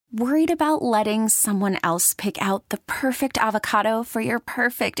Worried about letting someone else pick out the perfect avocado for your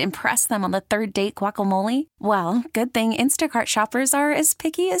perfect impress them on the third date guacamole? Well, good thing Instacart shoppers are as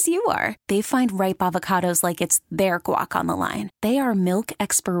picky as you are. They find ripe avocados like it's their guac on the line. They are milk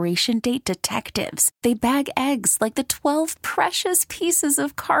expiration date detectives. They bag eggs like the 12 precious pieces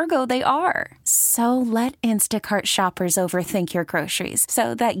of cargo they are. So let Instacart shoppers overthink your groceries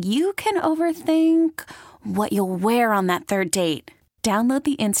so that you can overthink what you'll wear on that third date. Download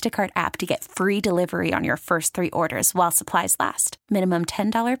the Instacart app to get free delivery on your first 3 orders while supplies last. Minimum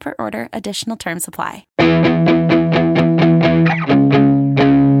 $10 per order. Additional terms apply.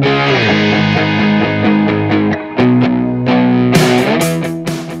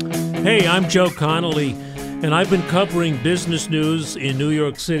 Hey, I'm Joe Connolly, and I've been covering business news in New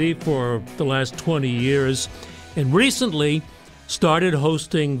York City for the last 20 years, and recently started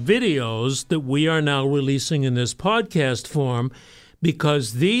hosting videos that we are now releasing in this podcast form,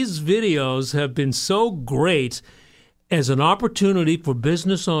 because these videos have been so great as an opportunity for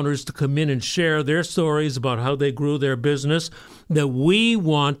business owners to come in and share their stories about how they grew their business, that we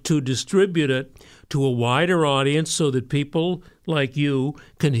want to distribute it to a wider audience so that people like you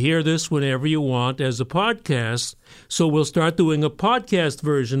can hear this whenever you want as a podcast. So we'll start doing a podcast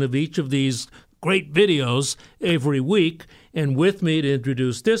version of each of these great videos every week. And with me to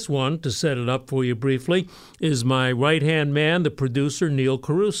introduce this one, to set it up for you briefly, is my right-hand man, the producer, Neil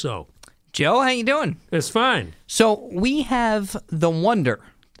Caruso. Joe, how you doing? It's fine. So we have The Wonder,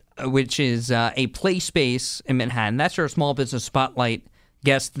 which is a play space in Manhattan. That's our Small Business Spotlight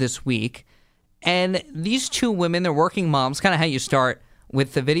guest this week. And these two women, they're working moms, kind of how you start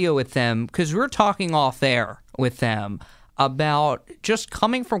with the video with them, because we're talking off air with them about just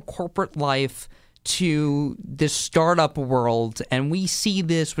coming from corporate life to this startup world. And we see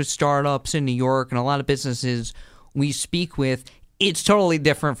this with startups in New York and a lot of businesses we speak with. It's totally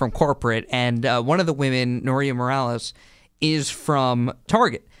different from corporate. And one of the women, Nuria Morales, is from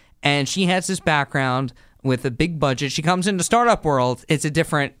Target. And she has this background with a big budget. She comes into startup world. It's a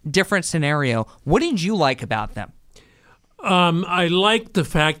different scenario. What did you like about them? I like the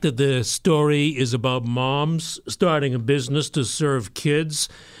fact that the story is about moms starting a business to serve kids,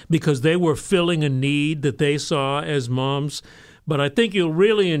 because they were filling a need that they saw as moms. But I think you'll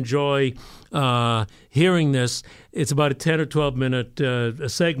really enjoy hearing this. It's about a 10 or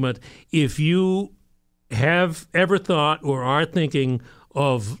 12-minute segment. If you have ever thought or are thinking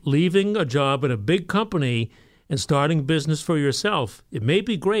of leaving a job at a big company and starting a business for yourself, it may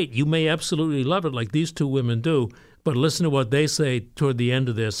be great. You may absolutely love it like these two women do. But listen to what they say toward the end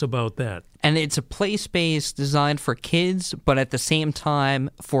of this about that. And it's a play space designed for kids, but at the same time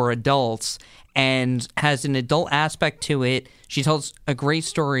for adults, and has an adult aspect to it. She tells a great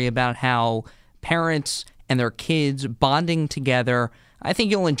story about how parents and their kids bonding together. I think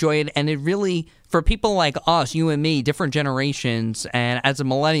you'll enjoy it. And it really, for people like us, you and me, different generations, and as a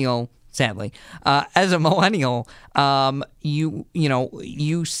millennial, sadly, as a millennial,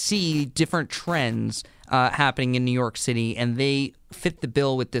 you see different trends happening in New York City, and they fit the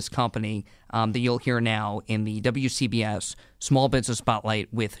bill with this company that you'll hear now in the WCBS Small Business Spotlight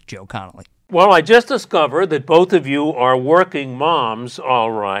with Joe Connolly. Well, I just discovered that both of you are working moms,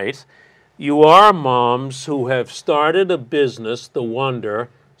 all right. You are moms who have started a business, The Wonder,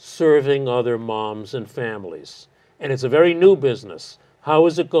 serving other moms and families. And it's a very new business. How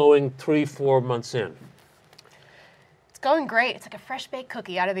is it going 3-4 months in? It's going great. It's like a fresh baked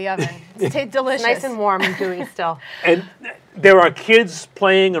cookie out of the oven. It's delicious. Nice and warm and gooey still. And there are kids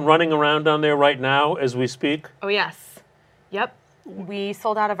playing and running around down there right now as we speak? Oh, yes. Yep. We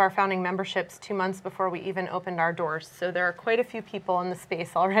sold out of our founding memberships 2 months before we even opened our doors. So there are quite a few people in the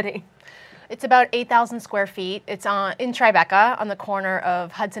space already. It's about 8,000 square feet. It's in Tribeca on the corner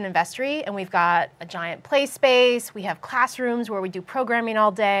of Hudson and Vestry, and we've got a giant play space. We have classrooms where we do programming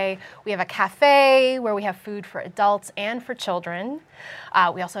all day. We have a cafe where we have food for adults and for children.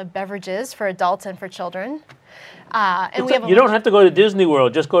 We also have beverages for adults and for children. And you don't have to go to Disney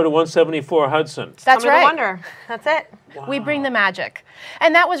World. Just go to 174 Hudson. That's right. Wonder. That's it. Wow. We bring the magic.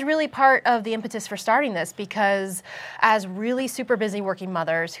 And that was really part of the impetus for starting this, because as really super busy working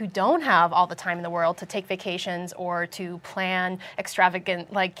mothers who don't have all the time in the world to take vacations or to plan extravagant,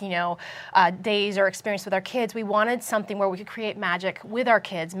 days or experience with our kids, we wanted something where we could create magic with our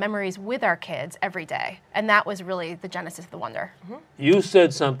kids, memories with our kids every day. And that was really the genesis of The Wonder. Mm-hmm. You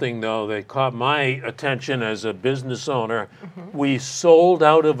said something, though, that caught my attention as a business owner. Mm-hmm. We sold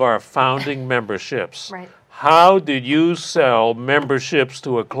out of our founding memberships. Right. How did you sell memberships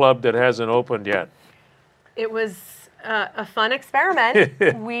to a club that hasn't opened yet? It was a fun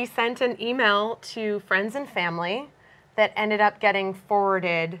experiment. We sent an email to friends and family that ended up getting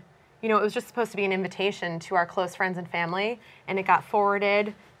forwarded. You know, it was just supposed to be an invitation to our close friends and family, and it got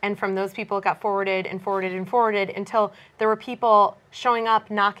forwarded, and from those people it got forwarded and forwarded and forwarded until there were people showing up,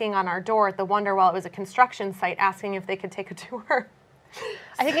 knocking on our door at the Wonder while it was a construction site, asking if they could take a tour.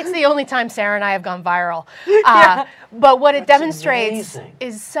 I think it's the only time Sarah and I have gone viral. But what it demonstrates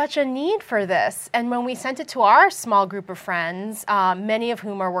is such a need for this. And when we sent it to our small group of friends, many of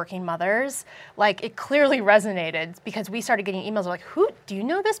whom are working mothers, like it clearly resonated because we started getting emails like, do you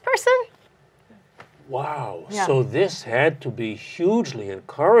know this person? Wow. Yeah. So this had to be hugely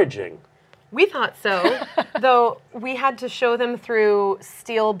encouraging. We thought so, though we had to show them through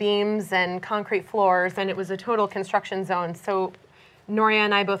steel beams and concrete floors, and it was a total construction zone. So Noria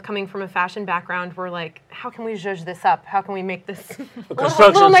and I, both coming from a fashion background, were like, how can we zhuzh this up? How can we make this a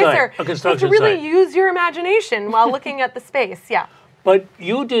little nicer? A construction you have to really site. use your imagination while looking at the space, yeah. But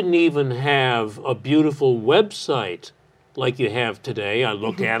you didn't even have a beautiful website like you have today. I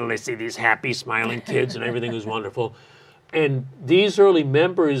look at it, I see these happy, smiling kids, and everything is wonderful. And these early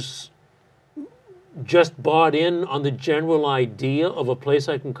members just bought in on the general idea of a place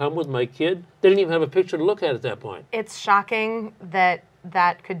I can come with my kid. They didn't even have a picture to look at that point. It's shocking that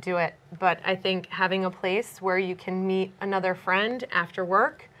that could do it, but I think having a place where you can meet another friend after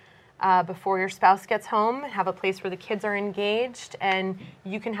work, before your spouse gets home, have a place where the kids are engaged and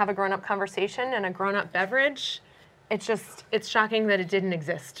you can have a grown-up conversation and a grown-up beverage. It's shocking that it didn't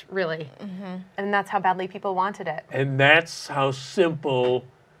exist, really. Mm-hmm. And that's how badly people wanted it. And that's how simple.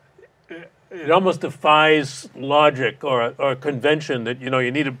 It almost defies logic or convention that,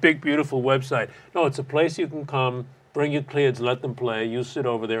 you need a big, beautiful website. No, it's a place you can come, bring your kids, let them play. You sit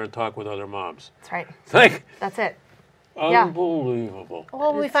over there and talk with other moms. That's right. That's it. Unbelievable.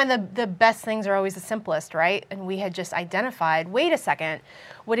 Well, we find the best things are always the simplest, right? And we had just identified, wait a second,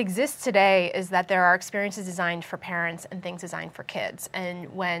 what exists today is that there are experiences designed for parents and things designed for kids.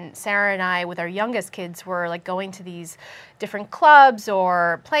 And when Sarah and I, with our youngest kids, were like going to these different clubs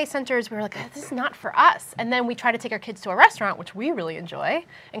or play centers, we were like, this is not for us. And then we try to take our kids to a restaurant, which we really enjoy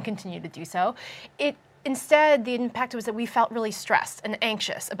and continue to do so. Instead, the impact was that we felt really stressed and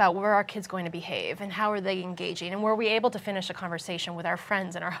anxious about where our kids going to behave and how are they engaging and were we able to finish a conversation with our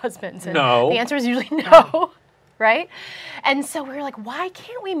friends and our husbands? And no. The answer is usually no, right? And so we were like, why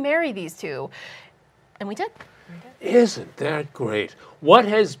can't we marry these two? And we did. Isn't that great? What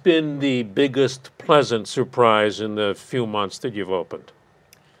has been the biggest pleasant surprise in the few months that you've opened?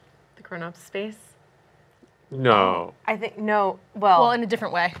 The grown-up space. No. I think, no, well, in a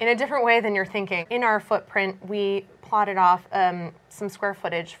different way. In a different way than you're thinking. In our footprint, we plotted off some square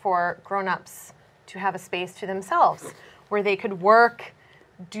footage for grown-ups to have a space to themselves where they could work,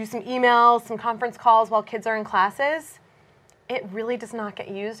 do some emails, some conference calls while kids are in classes. It really does not get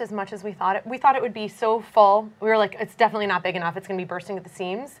used as much as we thought it. We thought it would be so full. We were like, it's definitely not big enough. It's going to be bursting at the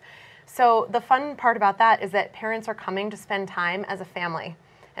seams. So the fun part about that is that parents are coming to spend time as a family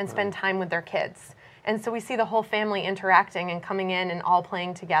and spend time with their kids. And so we see the whole family interacting and coming in and all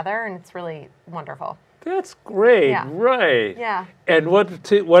playing together, and it's really wonderful. That's great, Yeah. right. Yeah. And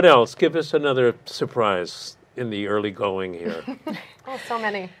what else? Give us another surprise in the early going here. Oh, so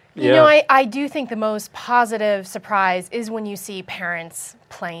many. You know, I do think the most positive surprise is when you see parents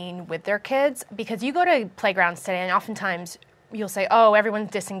playing with their kids, because you go to playgrounds today and oftentimes you'll say, oh,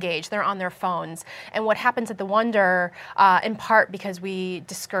 everyone's disengaged, they're on their phones. And what happens at the Wonder, in part because we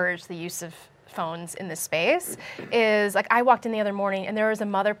discourage the use of phones in this space, is like I walked in the other morning and there was a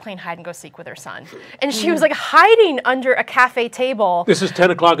mother playing hide and go seek with her son. And she was like hiding under a cafe table. This is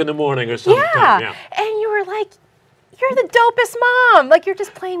 10 o'clock in the morning or something. Yeah. And you were like, you're the dopest mom. Like you're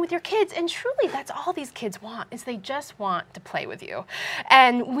just playing with your kids. And truly that's all these kids want, is they just want to play with you.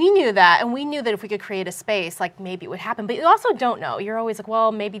 And we knew that. And we knew that if we could create a space, like maybe it would happen. But you also don't know. You're always like,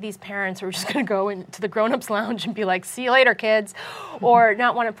 well, maybe these parents are just going to go into the grown-ups lounge and be like, see you later, kids, or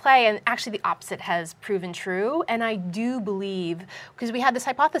not want to play. And actually the opposite has proven true. And I do believe, because we had this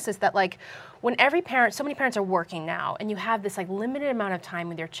hypothesis that like when every parent, so many parents are working now, and you have this like limited amount of time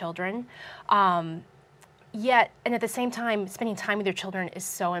with your children, yet, and at the same time, spending time with your children is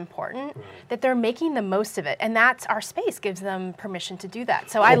so important that they're making the most of it, and that's our space gives them permission to do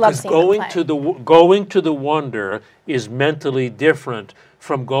that. So I love seeing them play. Going to the Wonder is mentally different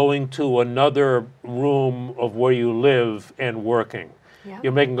from going to another room of where you live and working. Yeah.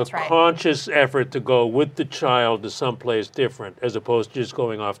 You're making a conscious effort to go with the child to someplace different as opposed to just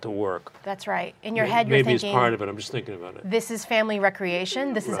going off to work. That's right. In your head, you're maybe thinking, it's part of it. I'm just thinking about it. This is family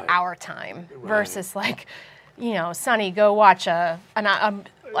recreation. This is our time versus like, you know, Sonny, go watch a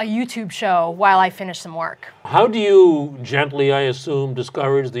a YouTube show while I finish some work. How do you gently, I assume,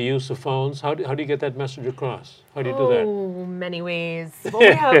 discourage the use of phones? How do you get that message across? How do you do that? Oh, many ways.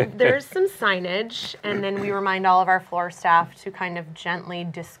 Well, there's some signage, and then we remind all of our floor staff to kind of gently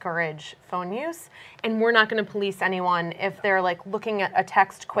discourage phone use. And we're not going to police anyone if they're like looking at a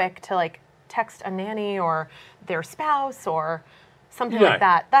text quick to like text a nanny or their spouse or something like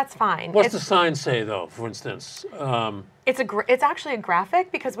that. That's fine. What's the sign say, though, for instance? It's actually a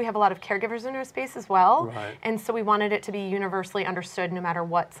graphic because we have a lot of caregivers in our space as well. Right. And so we wanted it to be universally understood no matter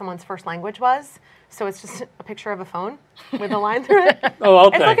what someone's first language was. So it's just a picture of a phone with a line through it. Oh,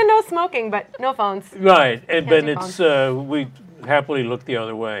 okay. It's like a no smoking, but no phones. Right, and then do it's we happily look the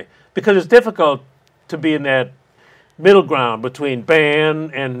other way because it's difficult to be in that middle ground between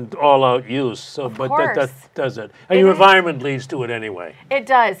ban and all-out use. So, Of but course. that does it, and your environment leads to it anyway. It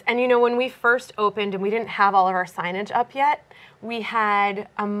does. And you know, when we first opened and we didn't have all of our signage up yet, we had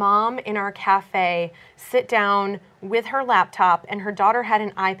a mom in our cafe sit down with her laptop, and her daughter had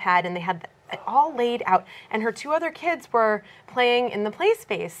an iPad, and they had it all laid out, and her two other kids were playing in the play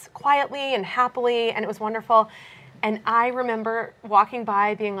space quietly and happily, and it was wonderful. And I remember walking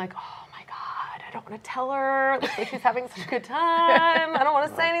by being like, oh my God, I don't want to tell her. Looks like she's having such a good time. I don't want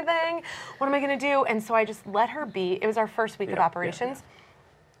to say anything. What am I going to do? And so I just let her be. It was our first week of operations.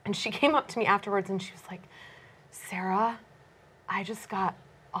 And she came up to me afterwards and she was like, Sarah, I just got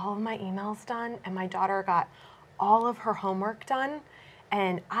all of my emails done, and my daughter got all of her homework done,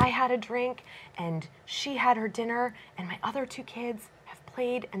 and I had a drink, and she had her dinner, and my other two kids have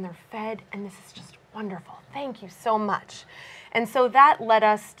played, and they're fed, and this is just wonderful. Thank you so much. And so that led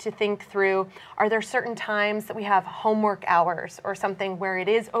us to think through, are there certain times that we have homework hours or something where it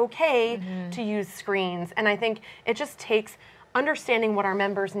is okay to use screens? And I think it just takes understanding what our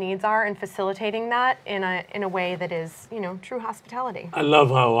members' needs are and facilitating that in a way that is, you know, true hospitality. I love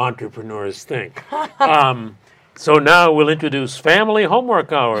how entrepreneurs think. So now we'll introduce family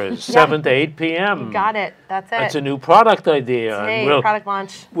homework hours, 7 to 8 p.m. You got it. That's it. It's a new product idea. Today, and product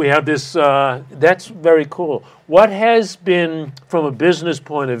launch. We have this, that's very cool. What has been, from a business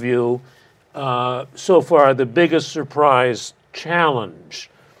point of view, so far the biggest surprise challenge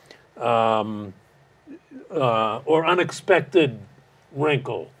or unexpected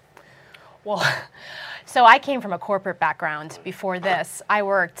wrinkle? Well, so I came from a corporate background before this. I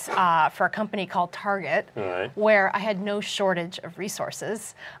worked for a company called Target, where I had no shortage of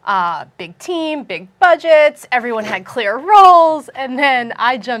resources. Big team, big budgets, everyone had clear roles, and then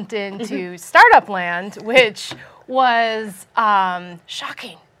I jumped into startup land, which was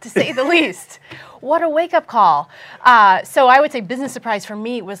shocking, to say the least. What a wake-up call. So I would say business surprise for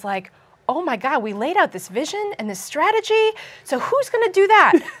me was like, oh my God, we laid out this vision and this strategy, so who's going to do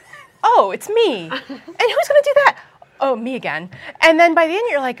that? Oh, it's me. And who's going to do that? Oh, me again. And then by the end,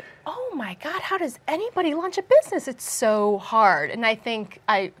 you're like, oh my God, how does anybody launch a business? It's so hard. And I think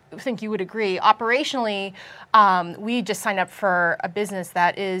you would agree. Operationally, we just signed up for a business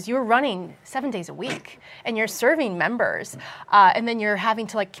that is, you're running 7 days a week and you're serving members. And then you're having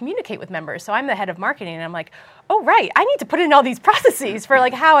to like communicate with members. So I'm the head of marketing and I'm like, oh, right, I need to put in all these processes for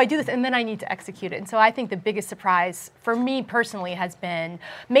like how I do this, and then I need to execute it. And so I think the biggest surprise for me personally has been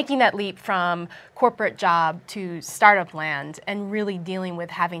making that leap from corporate job to startup land and really dealing with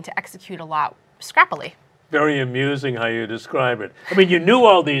having to execute a lot scrappily. Very amusing how you describe it. I mean, you knew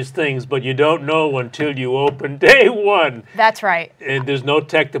all these things, but you don't know until you open day one. That's right. And there's no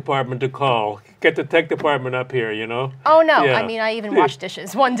tech department to call. Get the tech department up here, you know? Oh, no. Yeah. I mean, I even washed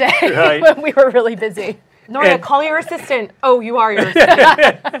dishes one day Right. when we were really busy. Noria, call your assistant. Oh, you are your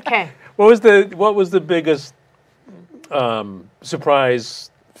assistant. Okay. What was the biggest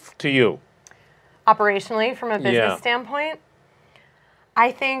surprise to you? Operationally, from a business Yeah. standpoint,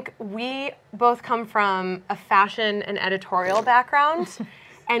 I think we both come from a fashion and editorial background,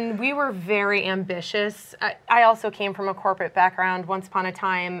 and we were very ambitious. I also came from a corporate background once upon a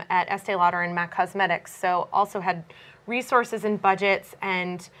time at Estee Lauder and MAC Cosmetics, so also had resources and budgets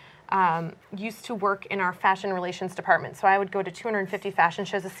and used to work in our fashion relations department. So I would go to 250 fashion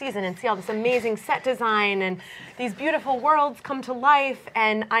shows a season and see all this amazing set design and these beautiful worlds come to life.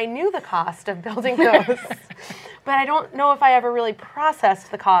 And I knew the cost of building those, but I don't know if I ever really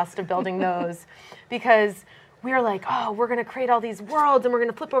processed the cost of building those because we were like, oh, we're going to create all these worlds and we're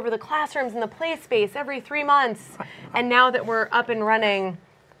going to flip over the classrooms and the play space every 3 months. And now that we're up and running,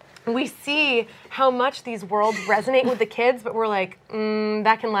 we see how much these worlds resonate with the kids, but we're like,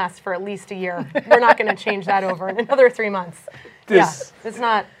 that can last for at least a year. We're not going to change that over in another 3 months. It's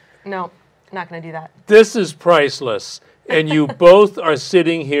not going to do that. This is priceless. And you both are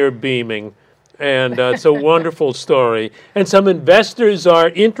sitting here beaming. and it's a wonderful story. And some investors are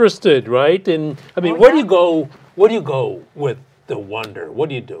interested, right? And I mean, where do you go? Where do you go with the Wonder? What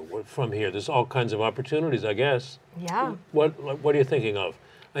do you do from here? There's all kinds of opportunities, I guess. Yeah. What are you thinking of?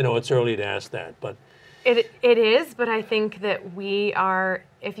 I know it's early to ask that, but it is. But I think that we are.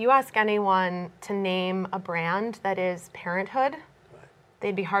 If you ask anyone to name a brand that is parenthood,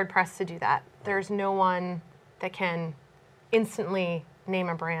 they'd be hard pressed to do that. There's no one that can instantly name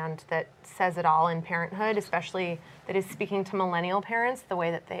a brand that says it all in parenthood, especially that is speaking to millennial parents the way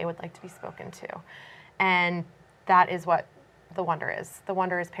that they would like to be spoken to. And that is what the Wonder is. The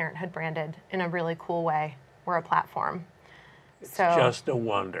Wonder is parenthood branded in a really cool way. We're a platform. It's just a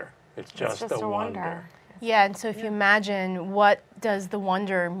wonder. It's just a wonder. Yeah, and so if you imagine what does the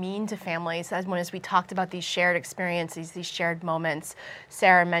Wonder mean to families, as we talked about these shared experiences, these shared moments,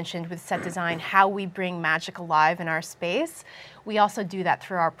 Sarah mentioned with Set Design, how we bring magic alive in our space. We also do that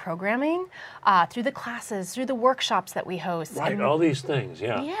through our programming, through the classes, through the workshops that we host. Right, all these things,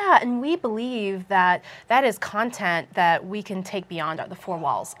 yeah. Yeah, and we believe that that is content that we can take beyond the four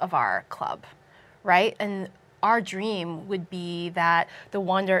walls of our club, right? And our dream would be that the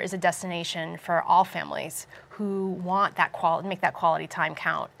Wonder is a destination for all families who want that make that quality time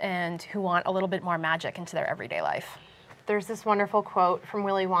count and who want a little bit more magic into their everyday life. There's this wonderful quote from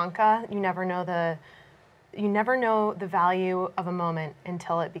Willy Wonka, you never know the value of a moment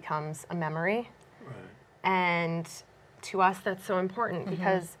until it becomes a memory. Right. And to us that's so important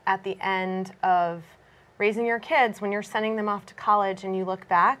because at the end of raising your kids, when you're sending them off to college and you look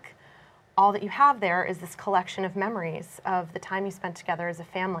back, all that you have there is this collection of memories of the time you spent together as a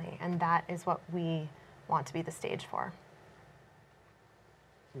family, and that is what we want to be the stage for.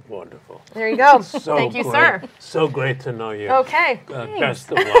 Wonderful. There you go. Thank you, sir. So great to know you. Okay.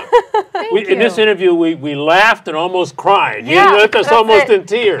 Best of luck. In this interview, we laughed and almost cried. Yeah, you left us almost in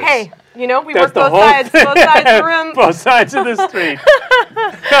tears. Hey, we That's work the both whole sides of the room. Both sides of the street.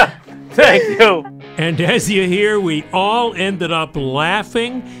 Thank you. And as you hear, we all ended up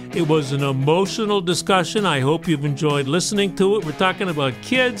laughing. It was an emotional discussion. I hope you've enjoyed listening to it. We're talking about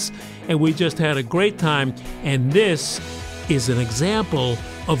kids, and we just had a great time. And this is an example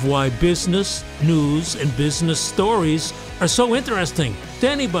of why business news and business stories are so interesting to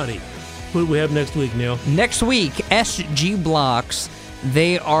anybody. What do we have next week, Neil? Next week, SG Blocks.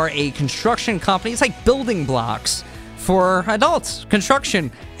 They are a construction company. It's like building blocks for adults,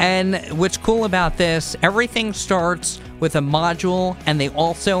 construction. And what's cool about this, everything starts with a module, and they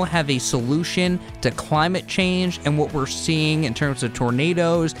also have a solution to climate change and what we're seeing in terms of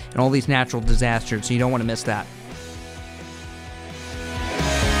tornadoes and all these natural disasters. So you don't want to miss that.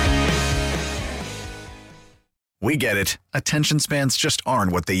 We get it. Attention spans just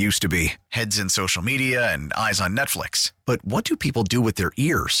aren't what they used to be. Heads in social media and eyes on Netflix. But what do people do with their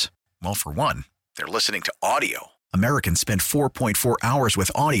ears? Well, for one, they're listening to audio. Americans spend 4.4 hours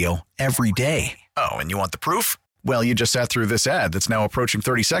with audio every day. Oh, and you want the proof? Well, you just sat through this ad that's now approaching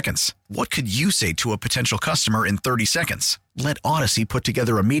 30 seconds. What could you say to a potential customer in 30 seconds? Let Odyssey put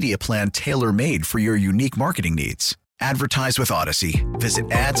together a media plan tailor-made for your unique marketing needs. Advertise with Odyssey. Visit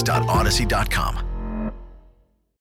ads.odyssey.com.